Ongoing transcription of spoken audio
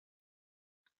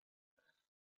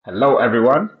Hello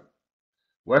everyone,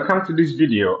 welcome to this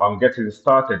video on getting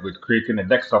started with creating a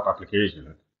desktop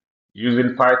application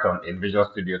using Python in Visual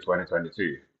Studio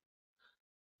 2022.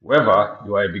 Whether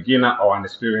you are a beginner or an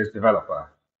experienced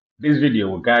developer, this video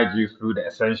will guide you through the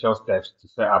essential steps to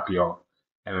set up your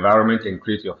environment and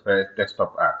create your first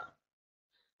desktop app.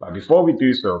 But before we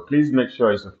do so, please make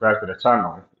sure you subscribe to the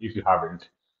channel if you haven't,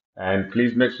 and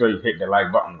please make sure you hit the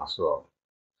like button as well.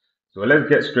 So let's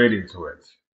get straight into it.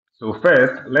 So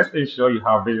first, let's ensure you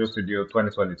have Visual Studio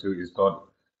 2022 installed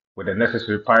with the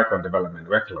necessary Python development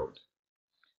workload.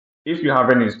 If you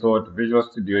haven't installed Visual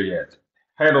Studio yet,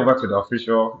 head over to the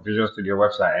official Visual Studio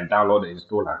website and download the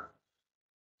installer.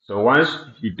 So once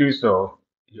you do so,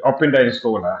 you open the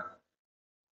installer,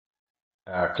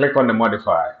 click on the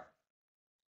modify.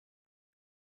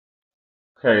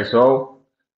 Okay, so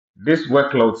this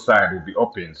workload side will be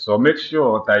open. So make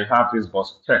sure that you have this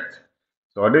box checked.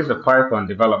 So this is the Python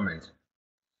development.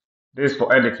 This is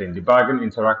for editing, debugging,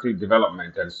 interactive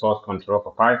development, and source control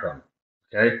for Python.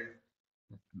 Okay.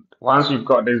 Once you've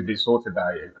got this bit sorted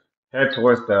out, head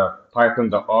towards the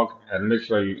python.org and make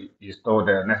sure you install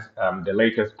the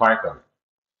latest Python.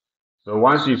 So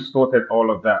once you've sorted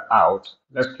all of that out,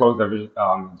 let's close the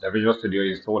Visual Studio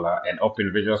installer and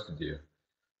open Visual Studio.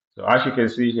 So as you can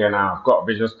see here now, I've got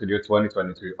Visual Studio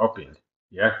 2022 opened.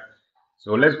 Yeah.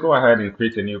 So let's go ahead and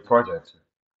create a new project.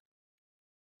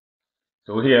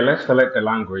 So here, let's select the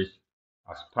language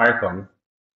as Python.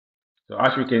 So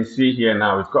as you can see here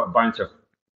now, we've got a bunch of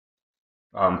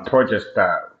projects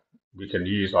that we can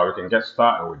use or we can get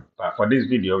started with. But for this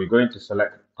video, we're going to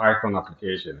select Python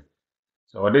application.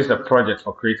 So this is a project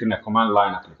for creating a command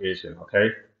line application,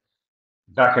 okay?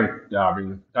 That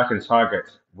can target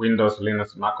Windows,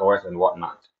 Linux, Mac OS, and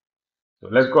whatnot. So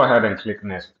let's go ahead and click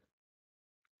next.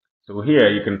 So here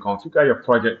you can configure your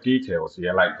project details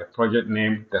here, like the project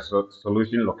name, the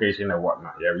solution location, and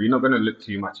whatnot. Yeah, we're not going to look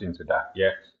too much into that.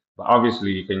 Yeah, but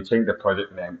obviously you can change the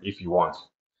project name if you want.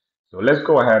 So let's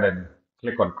go ahead and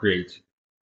click on create.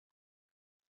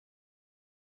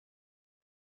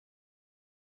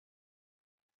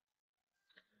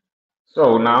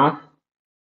 So now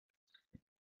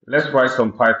let's write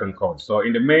some Python code. So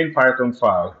in the main Python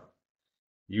file,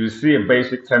 you see a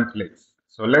basic template.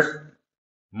 So let's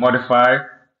modify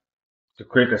to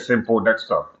create a simple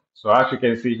desktop. So as you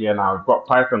can see here now, we've got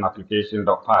Python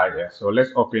application.py here. So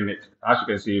let's open it. As you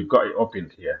can see, you've got it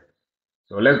opened here.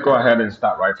 So let's go ahead and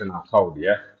start writing our code.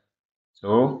 Yeah.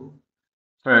 So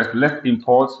first, let's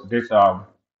import this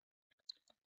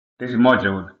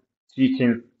module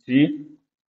Tkinter,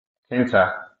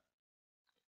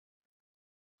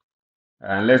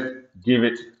 and let's give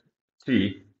it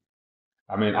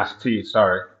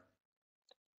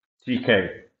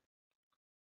TK,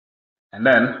 and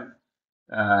then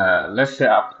let's set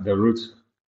up the root.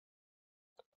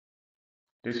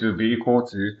 This will be equal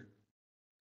to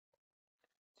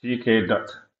tk.tk.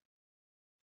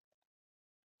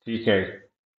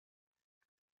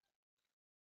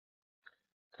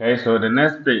 Okay, so the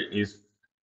next bit is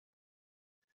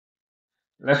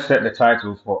let's set the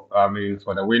title for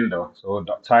the window. So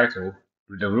 .title,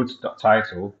 the root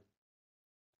 .title.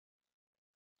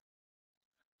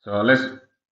 So let's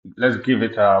give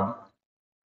it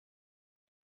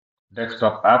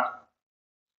desktop app,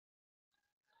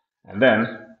 and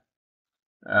then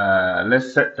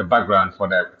let's set the background for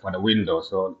the window.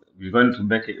 So we're going to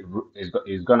make it it's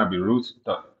going to be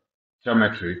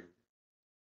root.geometry.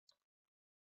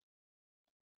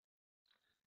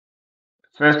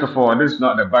 First of all, this is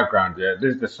not the background yet.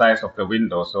 This is the size of the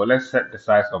window. So let's set the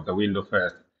size of the window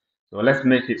first. So let's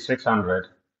make it 600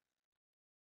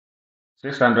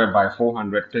 by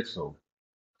 400 pixel.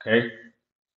 Okay.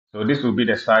 So this will be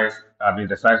the size,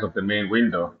 the size of the main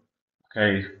window.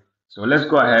 Okay. So let's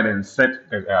go ahead and set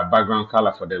the background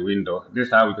color for the window. This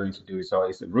is how we're going to do it. So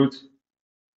it's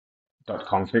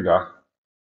root.configure.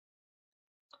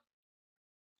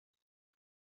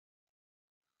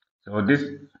 So this,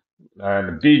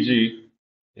 the BG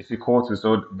is equal to,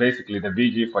 so basically the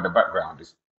BG for the background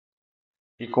is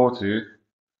equal to,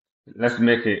 let's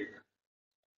make it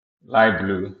light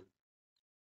blue.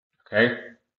 Okay.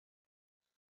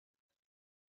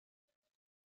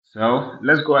 So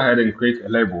let's go ahead and create a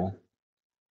label.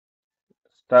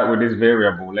 Start with this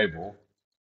variable label,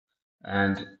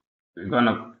 and it's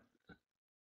gonna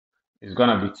be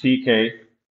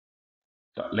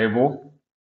tk.label,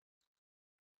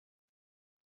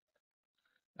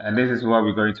 and this is what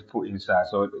we're going to put inside.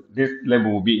 So this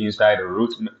label will be inside the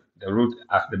root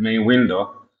as the main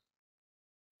window,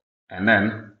 and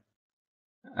then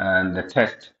the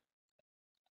text.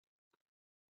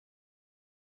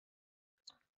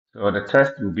 So the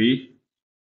test will be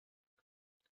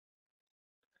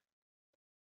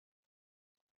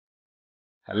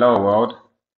hello world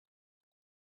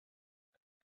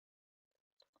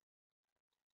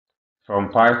from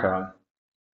Python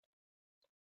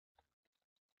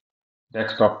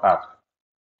desktop app.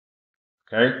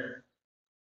 Okay,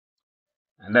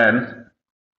 and then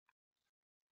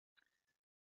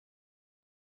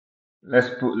let's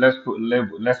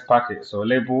pack it. So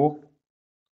label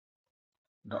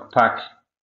dot pack.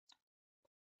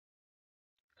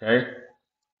 Okay.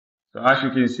 So as you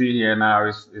can see here now,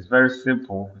 it's very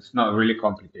simple. It's not really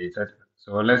complicated.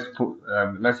 So let's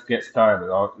get started.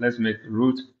 Or let's make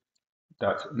root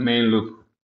dot main loop.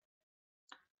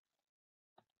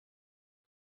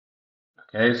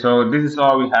 Okay. So this is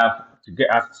all we have to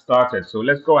get us started. So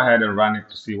let's go ahead and run it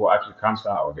to see what actually comes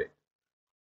out of it.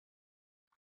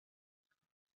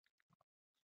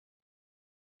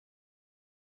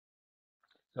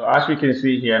 So as we can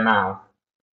see here now,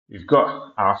 we've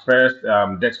got our first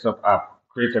desktop app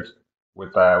created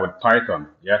with Python.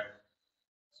 Yeah.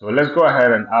 So let's go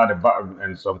ahead and add a button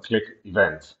and some click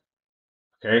events.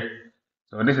 Okay.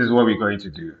 So this is what we're going to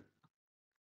do.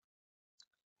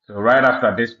 So right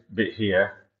after this bit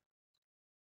here,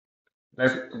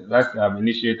 let's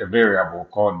initiate a variable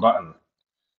called button.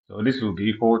 So this will be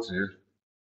equal to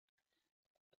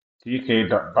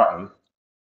tk.button.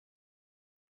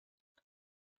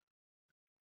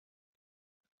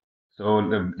 So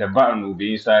the button will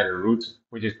be inside the root,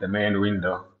 which is the main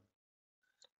window,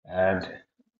 and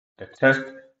the test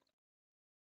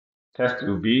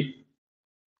will be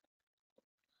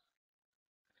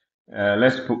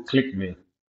let's put click me.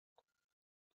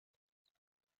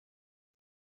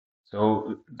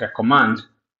 So the command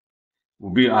will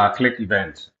be our click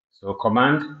event. So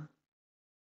command,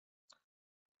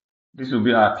 this will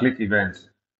be our click event.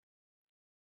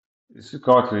 It's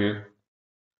equal to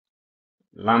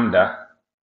lambda.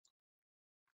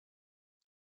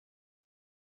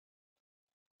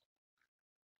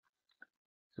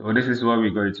 So this is what we're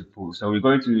going to put. So we're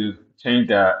going to change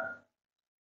the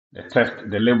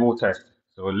label test.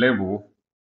 So label.config.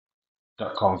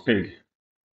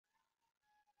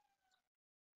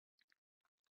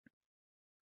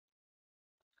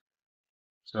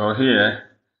 So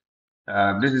here,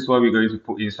 this is what we're going to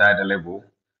put inside the label.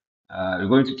 We're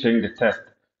going to change the test.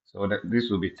 So that this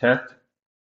will be test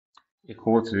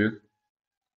equal to,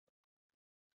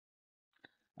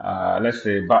 let's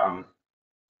say button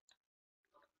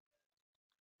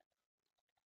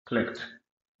clicked.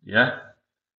 Yeah.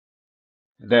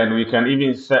 Then uh, we can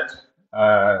even set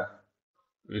the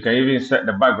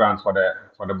background for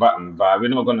the button, but we're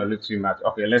not going to look too much.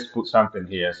 Okay, let's put something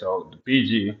here. So the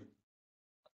PG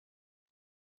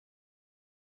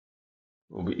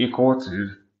will be equal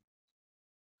to,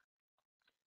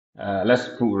 let's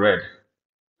put red.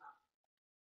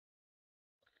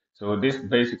 So this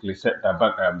basically set the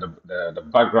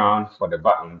background for the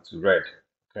button to red.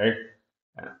 Okay,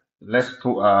 let's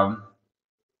put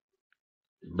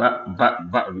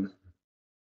button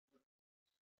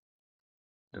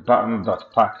the button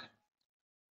dot pack.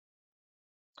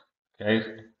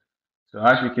 Okay, so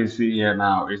as you can see here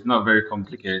now, it's not very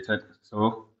complicated.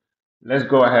 So let's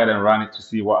go ahead and run it to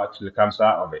see what actually comes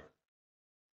out of it.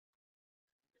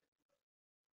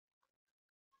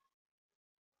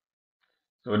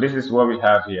 So this is what we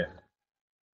have here.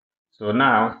 So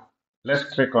now let's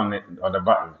click on it on the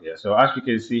button here. So as you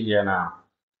can see here now,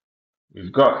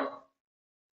 we've got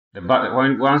the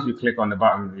button. Once we click on the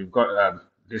button, we've got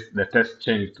the test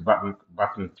changed to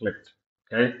button clicked.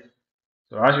 Okay.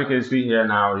 So as you can see here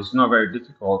now, it's not very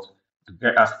difficult to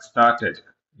get us started.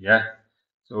 Yeah.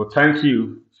 So thank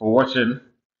you for watching.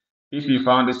 If you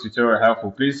found this tutorial helpful,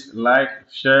 please like,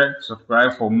 share,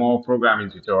 subscribe for more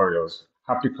programming tutorials.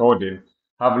 Happy coding.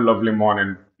 Have a lovely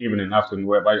morning, evening, afternoon,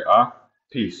 wherever you are.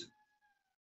 Peace.